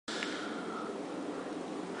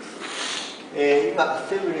今、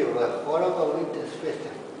セブリはHorava-Wittenスペースタ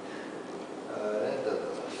イム、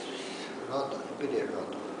ロンドン、インペリアルロン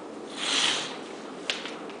ドン。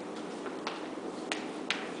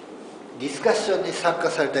ディスカッションに参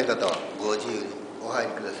加されたい方はご自由にお入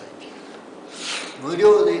りください。無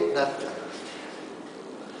料でなっております。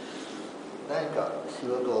何か仕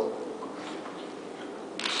事を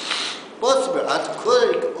Possible at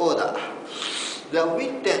quadratic order. The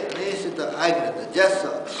Witten-Lehners argument just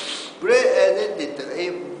presented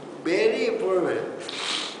a very problem.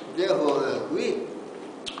 Therefore, we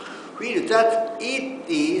feel that it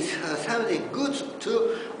is something good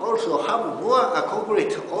to also have more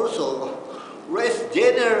concrete, also less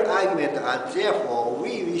general argument, and therefore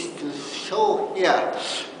we wish to show here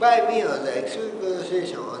by means of the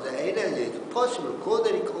explanation of the energy possible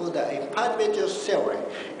quadratic order in particle theory.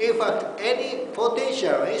 In fact, any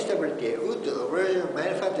potential instability would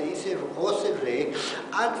manifest itself oscillating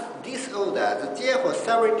at this order. Therefore,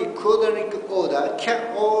 stability quadratic order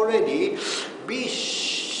can already be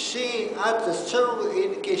seen as a strong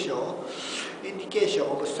indication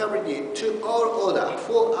of stability to all order.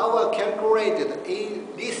 For our calculated in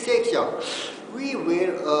this section, we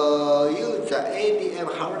will use the ADM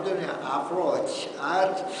Hamiltonian approach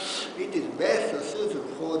as it is best suited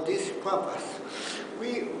for this purpose.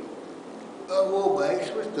 We will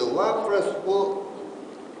express the 1 plus 4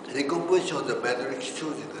 decomposition of the matrix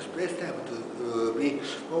choosing the space-time to be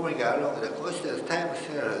moving along the constant time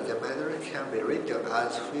scale. The matrix can be written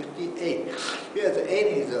as 58, where the n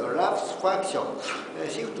is a lapse function,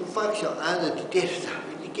 shift function, and details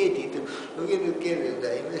indicated located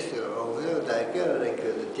the investor of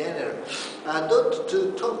the general. And not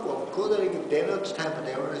to talk of quadratic denote time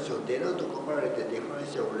differential, denote comparative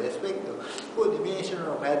differential with respect to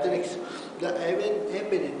 4-dimensional matrix. The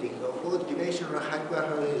embedding of 4-dimensional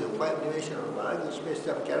hyperharmonic 5-dimensional value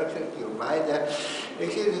space-time characteristic by the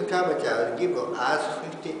excitation curvature given as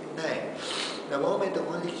 59. The moment of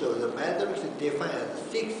condition of the matrix is defined as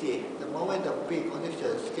 60. The moment of peak condition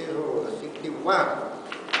is scheduled as 61.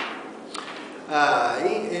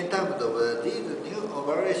 In terms of these new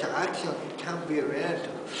variation action can be related.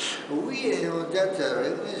 We know that the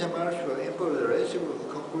recognition multiple improves the ratio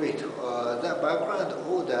concrete. The background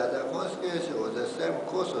order, the consequence of the same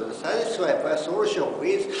course was satisfied by solution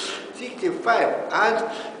with 65, and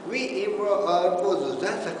we impose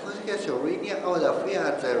that the consequence of linear order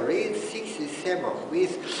where the read 67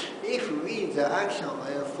 with if we the action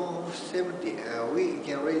form 70, we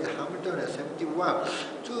can read Hamiltonian 71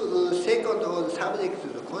 to second order subject to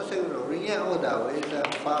the consequence of linear order with the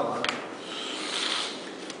power.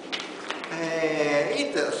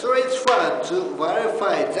 It is straightforward to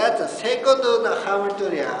verify that the second order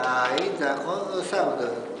Hamiltonian is the conserved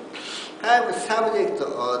time subject to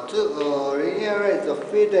linearize the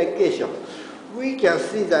field equation. We can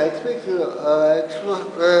see the expected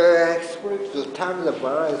time the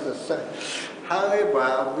balance sign.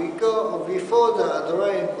 However, we go before the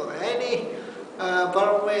drawing any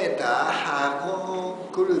parameter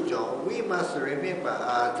conclusion. We must remember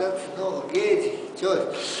that no gauge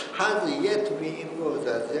choice has yet been imposed.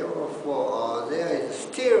 Therefore, there is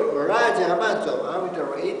still a large amount of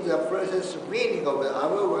arbitrary in the process meaning of the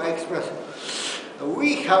above expression.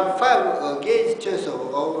 We have 5 gauge choices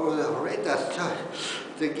of the latest choice.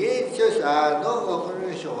 The gauge choices are no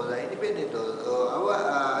conclusion of the independent of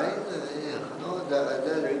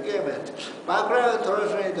the requirement. Background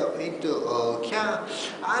translated into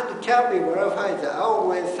can be verified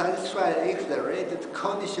always satisfied if the related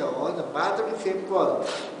condition on the matrix involved.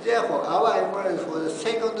 Therefore, our emergence for the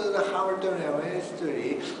second Hamiltonian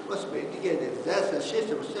history must be indicated that the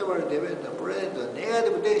system several dependent present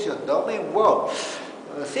negative tension domain 1.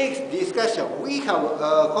 6. Discussion. We have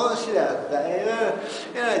considered the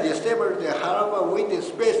energy stability Horava-Witten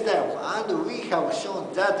space-time, and we have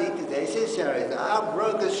shown that it is essentially the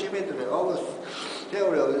unbroken symmetry of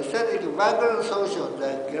theory of the static background solution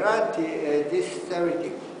that guarantee this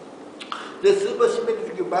stability. The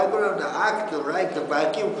supersymmetric background acts like the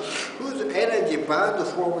vacuum whose energy bound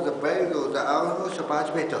from the base of the almost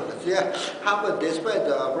much better. They happen despite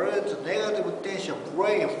the apparent negative tension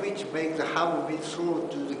plane which makes the half bit through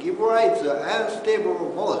to give rise to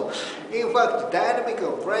unstable mode. In fact, dynamic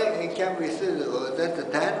of plane can be said that the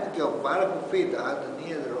dynamic of bulk field and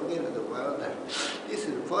near the located boundary. This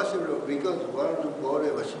is possible because world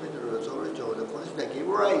volume symmetry solution of the constant give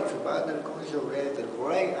rise to boundary condition related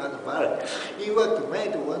plane and bulk. In fact,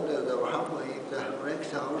 made wonder that happened in the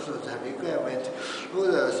next also the requirement of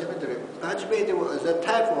the symmetry. Ultimately, the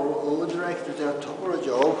type of would like the topology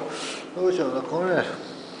of notion of corner.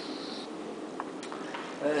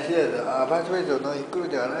 Here, the participants not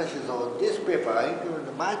include the analysis of this paper, including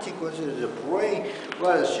the matching considers the brain,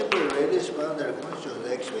 while simply release boundary conditions,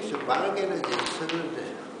 the expression bark energy is the solution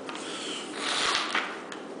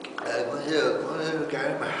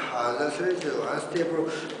unstable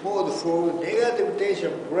mode for negative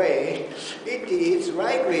tension brain, it is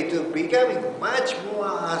likely to becoming much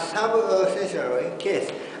more substantial in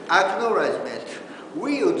case acknowledgement.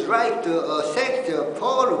 We would like to thank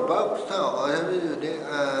Paul Buxton,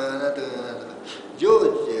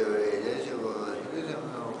 George,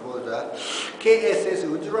 for the KSS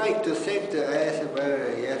would like to thank the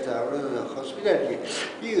hospitality.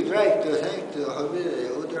 We would like to thank the hospitality,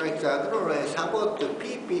 would like to acknowledge support the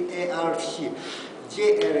PPARC,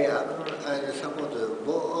 J area, and support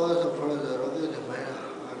both for the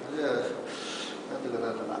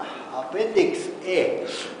Appendix A.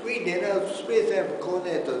 We denote space-time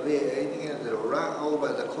coordinate run over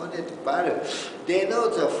the coordinate value.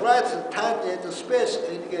 Denote the flat tangent space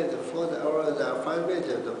indicated for the 5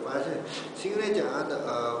 measures of the partial signature and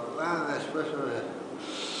one expression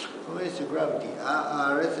conventional gravity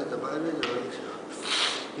are rested the 5 measures.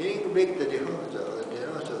 Hearing big the difference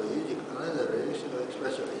denotes using another relational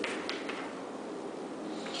expression.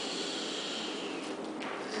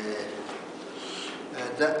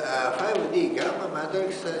 The 5D gamma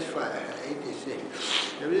matrix satisfies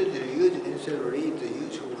 86. The ability to use instead of read the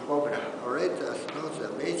useful formula or let us know the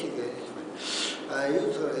basic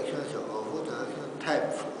useful expansion of photon action type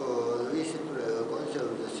we simply consider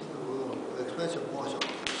the single expansion motion.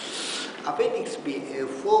 Appendix B,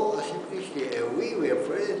 for simplicity, we will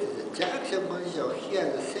present the junction condition here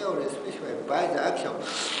the cell is specified by the action,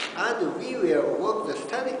 and we will work the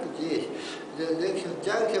static gauge. The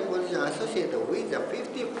junction position associated with the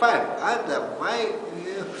 55 and the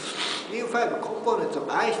mu5 components of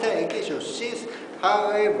Einstein equation. Since,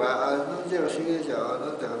 however, non-zero signature or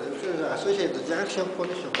not associated junction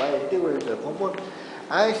position by integrating the component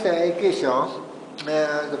Einstein equation,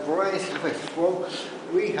 the Brownian surface form,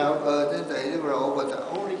 we have then the integral over the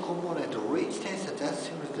only component which tensor that's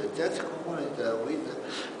similar to that component with the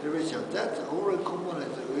derivation. That's the only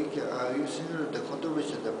component we can use the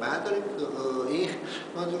contribution, the matrix in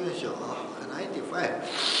contribution of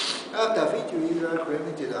 95. After which we usually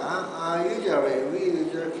limited, usually we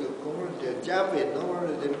usually communicate jump in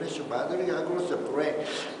normal dimension matrix across the brain.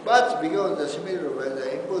 But because the symmetry by the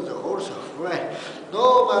inputs also brain,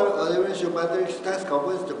 normal dimension matrix task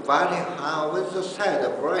with the body with the side of the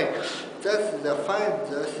brain. That's the find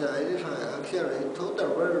the identify actually total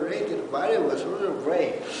related variables through the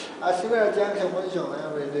brain. A similar junction position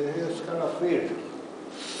with the scalar field.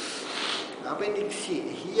 Appendix C.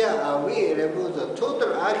 Here we remove the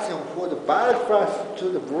total action for the bulk flux to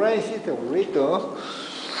the brain system return.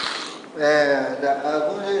 The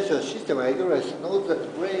conventional system address knows that the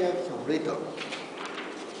brain action return.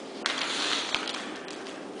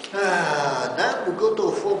 Now we go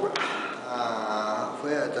to formula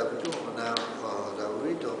where the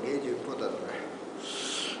return is important.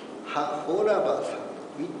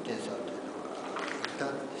 Horava-Witten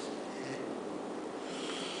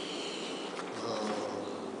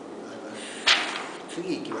次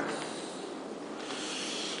行きます。